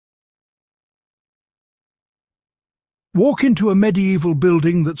Walk into a medieval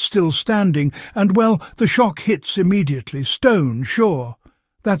building that's still standing, and, well, the shock hits immediately. Stone, sure,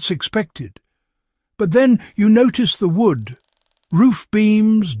 that's expected. But then you notice the wood, roof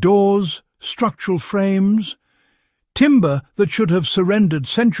beams, doors, structural frames. Timber that should have surrendered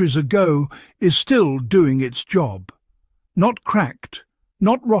centuries ago is still doing its job. Not cracked,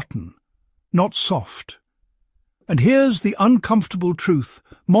 not rotten, not soft. And here's the uncomfortable truth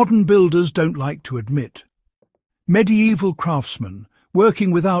modern builders don't like to admit. Medieval craftsmen,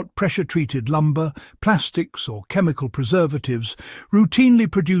 working without pressure-treated lumber, plastics or chemical preservatives, routinely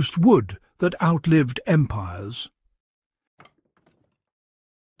produced wood that outlived empires.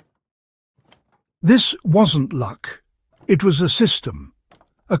 This wasn't luck. It was a system.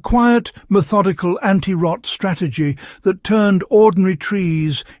 A quiet, methodical anti-rot strategy that turned ordinary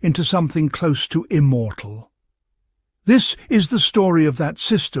trees into something close to immortal. This is the story of that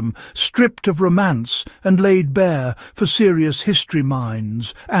system, stripped of romance and laid bare for serious history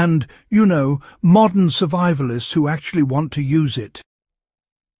minds and, modern survivalists who actually want to use it.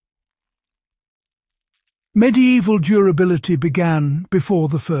 Medieval durability began before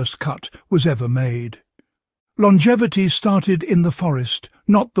the first cut was ever made. Longevity started in the forest,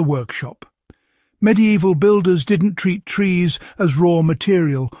 not the workshop. Medieval builders didn't treat trees as raw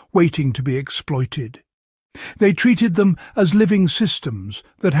material waiting to be exploited. They treated them as living systems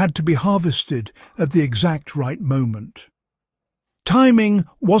that had to be harvested at the exact right moment. Timing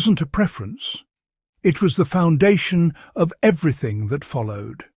wasn't a preference. It was the foundation of everything that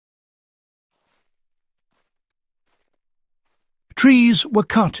followed. Trees were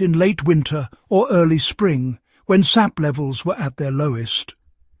cut in late winter or early spring, when sap levels were at their lowest.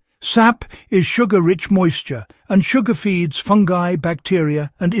 Sap is sugar-rich moisture, and sugar feeds fungi,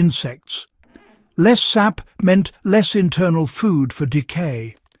 bacteria, and insects. Less sap meant less internal food for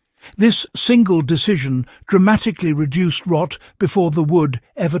decay. This single decision dramatically reduced rot before the wood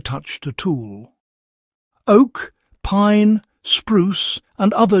ever touched a tool. Oak, pine, spruce,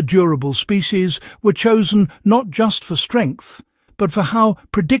 and other durable species were chosen not just for strength, but for how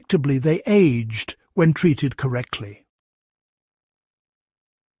predictably they aged when treated correctly.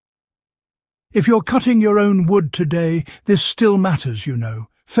 If you're cutting your own wood today, this still matters,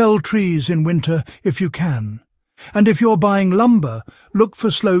 Fell trees in winter if you can. And if you're buying lumber, look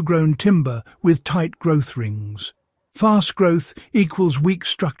for slow-grown timber with tight growth rings. Fast growth equals weak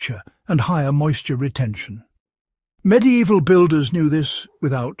structure and higher moisture retention. Medieval builders knew this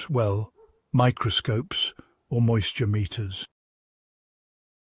without, microscopes or moisture meters.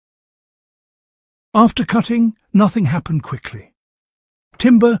 After cutting, nothing happened quickly.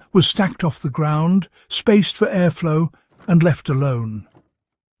 Timber was stacked off the ground, spaced for airflow, and left alone.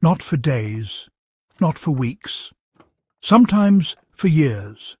 Not for days, not for weeks, sometimes for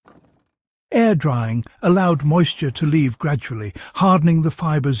years. Air drying allowed moisture to leave gradually, hardening the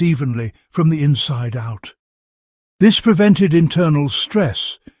fibres evenly from the inside out. This prevented internal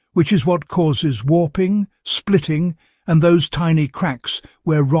stress, which is what causes warping, splitting, and those tiny cracks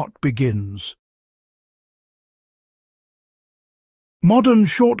where rot begins. Modern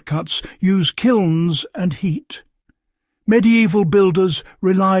shortcuts use kilns and heat. Medieval builders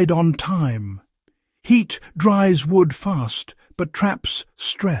relied on time. Heat dries wood fast, but traps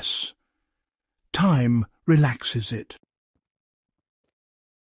stress. Time relaxes it.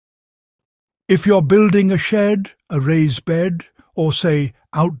 If you're building a shed, a raised bed, or, say,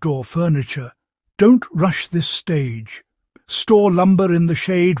 outdoor furniture, don't rush this stage. Store lumber in the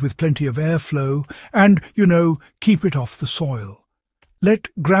shade with plenty of airflow and, keep it off the soil. Let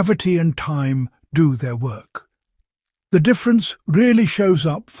gravity and time do their work. The difference really shows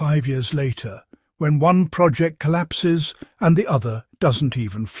up 5 years later, when one project collapses and the other doesn't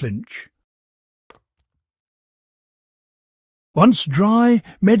even flinch. Once dry,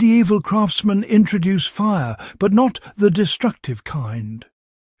 medieval craftsmen introduced fire, but not the destructive kind.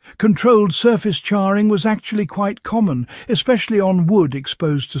 Controlled surface charring was actually quite common, especially on wood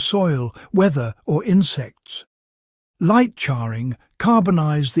exposed to soil, weather, or insects. Light charring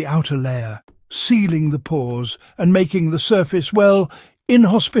carbonized the outer layer, sealing the pores and making the surface,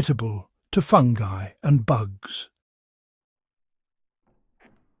 inhospitable to fungi and bugs.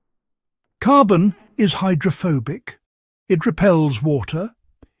 Carbon is hydrophobic. It repels water.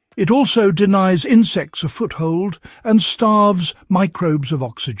 It also denies insects a foothold and starves microbes of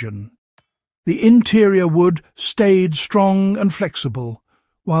oxygen. The interior wood stayed strong and flexible,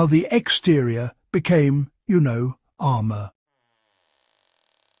 while the exterior became, armour.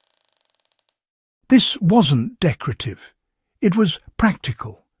 This wasn't decorative. It was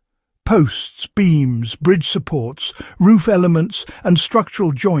practical. Posts, beams, bridge supports, roof elements and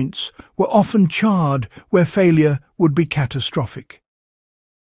structural joints were often charred where failure would be catastrophic.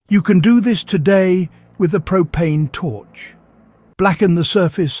 You can do this today with a propane torch. Blacken the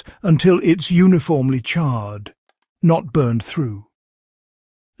surface until it's uniformly charred, not burned through.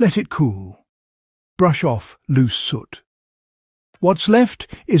 Let it cool. Brush off loose soot. What's left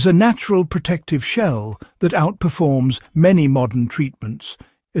is a natural protective shell that outperforms many modern treatments,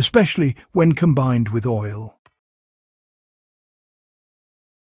 especially when combined with oil.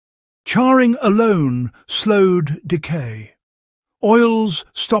 Charring alone slowed decay. Oils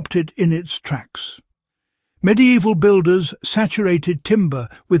stopped it in its tracks. Medieval builders saturated timber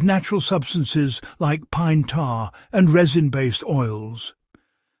with natural substances like pine tar and resin-based oils.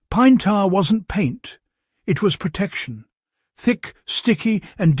 Pine tar wasn't paint, it was protection. Thick, sticky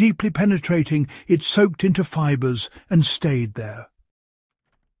and deeply penetrating, it soaked into fibres and stayed there.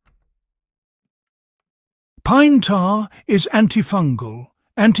 Pine tar is antifungal,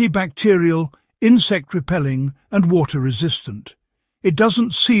 antibacterial, insect-repelling and water-resistant. It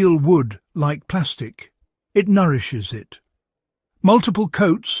doesn't seal wood like plastic. It nourishes it. Multiple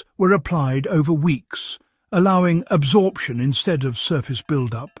coats were applied over weeks, allowing absorption instead of surface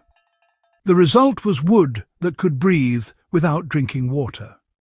build-up. The result was wood that could breathe without drinking water.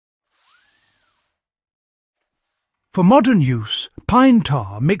 For modern use, pine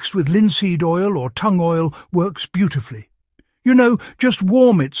tar mixed with linseed oil or tung oil works beautifully. You know, just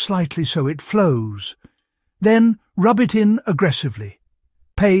warm it slightly so it flows. Then rub it in aggressively.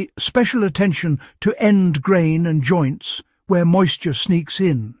 Pay special attention to end grain and joints where moisture sneaks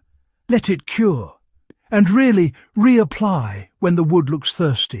in. Let it cure. And really reapply when the wood looks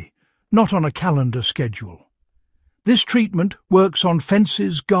thirsty, not on a calendar schedule. This treatment works on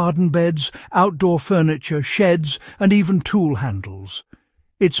fences, garden beds, outdoor furniture, sheds, and even tool handles.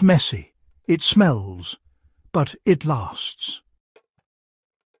 It's messy, it smells, but it lasts.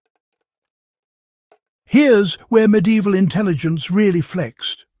 Here's where medieval intelligence really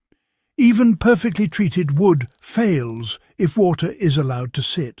flexed. Even perfectly treated wood fails if water is allowed to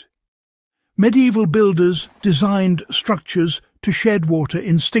sit. Medieval builders designed structures to shed water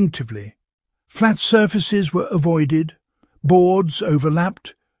instinctively. Flat surfaces were avoided, boards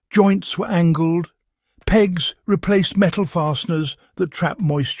overlapped, joints were angled, pegs replaced metal fasteners that trap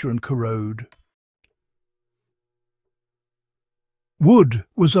moisture and corrode. Wood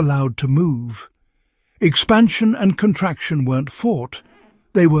was allowed to move. Expansion and contraction weren't fought,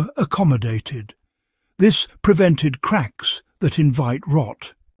 they were accommodated. This prevented cracks that invite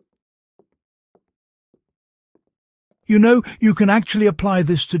rot. You know, you can actually apply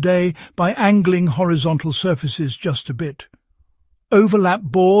this today by angling horizontal surfaces just a bit. Overlap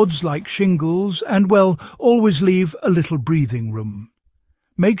boards like shingles and, well, always leave a little breathing room.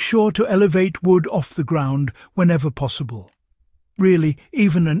 Make sure to elevate wood off the ground whenever possible. Really,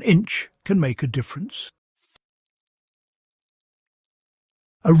 even an inch can make a difference.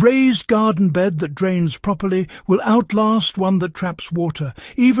 A raised garden bed that drains properly will outlast one that traps water,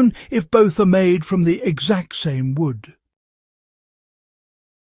 even if both are made from the exact same wood.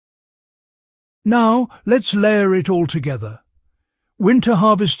 Now let's layer it all together. Winter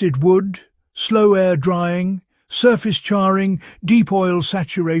harvested wood, slow air drying, surface charring, deep oil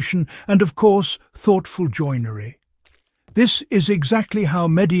saturation, and of course thoughtful joinery. This is exactly how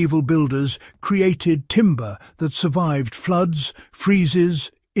medieval builders created timber that survived floods,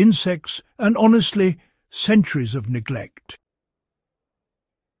 freezes, insects, and honestly, centuries of neglect.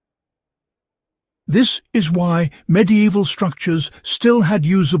 This is why medieval structures still had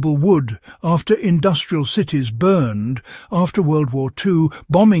usable wood after industrial cities burned, after World War II,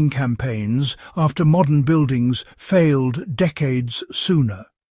 bombing campaigns, after modern buildings failed decades sooner.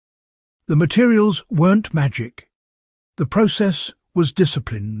 The materials weren't magic. The process was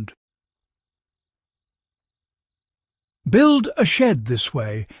disciplined. Build a shed this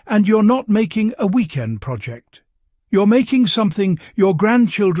way, and you're not making a weekend project. You're making something your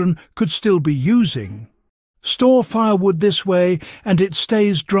grandchildren could still be using. Store firewood this way, and it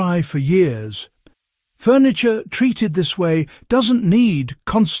stays dry for years. Furniture treated this way doesn't need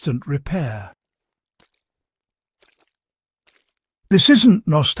constant repair. This isn't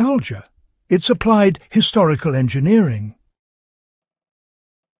nostalgia. It's applied historical engineering.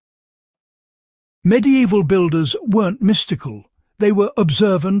 Medieval builders weren't mystical. They were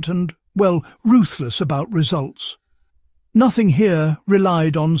observant and, well, ruthless about results. Nothing here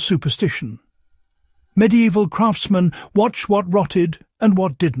relied on superstition. Medieval craftsmen watched what rotted and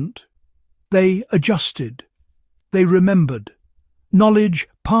what didn't. They adjusted. They remembered. Knowledge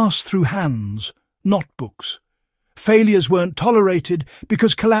passed through hands, not books. Failures weren't tolerated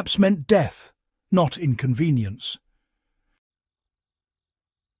because collapse meant death, not inconvenience.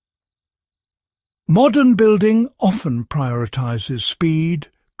 Modern building often prioritizes speed,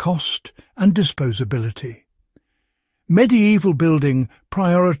 cost, and disposability. Medieval building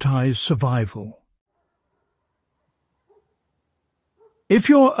prioritized survival. If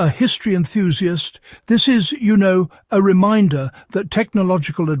you're a history enthusiast, this is, a reminder that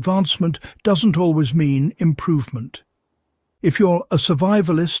technological advancement doesn't always mean improvement. If you're a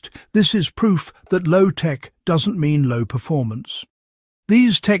survivalist, this is proof that low tech doesn't mean low performance.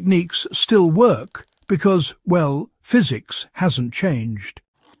 These techniques still work because, physics hasn't changed.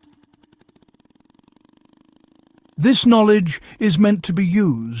 This knowledge is meant to be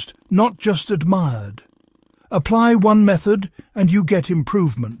used, not just admired. Apply one method and you get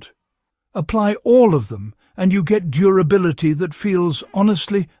improvement. Apply all of them and you get durability that feels,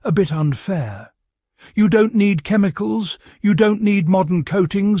 honestly, a bit unfair. You don't need chemicals, you don't need modern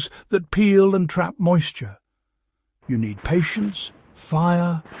coatings that peel and trap moisture. You need patience,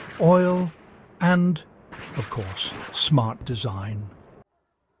 fire, oil, and, of course, smart design.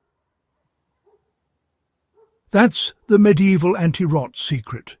 That's the medieval anti-rot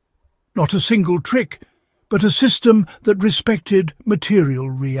secret. Not a single trick, but a system that respected material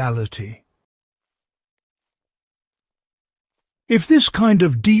reality. If this kind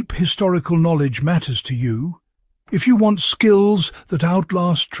of deep historical knowledge matters to you, if you want skills that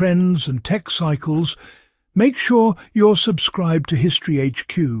outlast trends and tech cycles, make sure you're subscribed to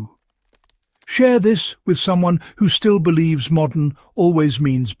HistoryHQ. Share this with someone who still believes modern always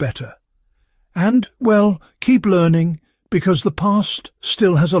means better. And, keep learning, because the past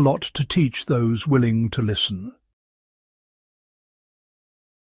still has a lot to teach those willing to listen.